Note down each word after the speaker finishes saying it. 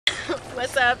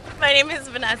What's up? My name is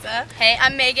Vanessa. Hey,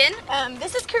 I'm Megan.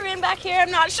 This is Corinne back here.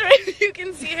 I'm not sure if you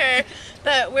can see her,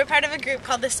 but we're part of a group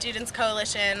called the Students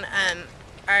Coalition.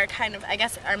 Our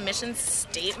mission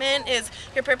statement is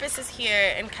your purpose is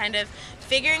here, and kind of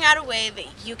figuring out a way that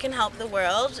you can help the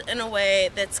world in a way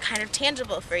that's kind of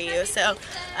tangible for you. So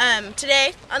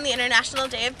today, on the International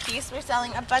Day of Peace, we're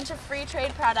selling a bunch of free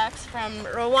trade products from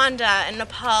Rwanda and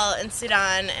Nepal and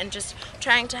Sudan, and just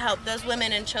trying to help those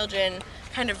women and children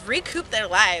kind of recoup their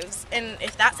lives. And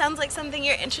if that sounds like something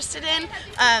you're interested in,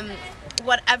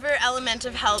 whatever element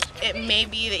of help it may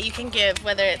be that you can give,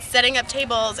 whether it's setting up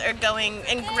tables or going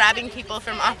and grabbing people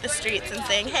from off the streets and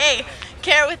saying, hey,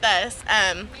 care with us,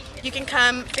 you can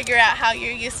come figure out how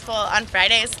you're useful on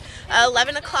Fridays,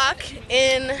 11 o'clock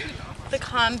in the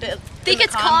COM building. I think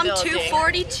it's COM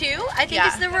 242, I think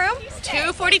is the room.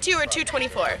 242 or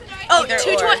 224? Oh,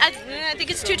 I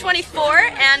think it's 224,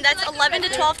 and that's 11 to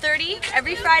 12:30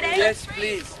 every Friday. Yes,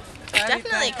 please.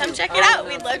 Definitely, come check it out.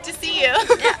 We'd love to see you.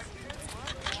 Yeah.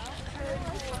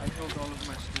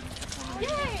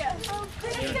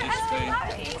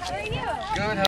 Good.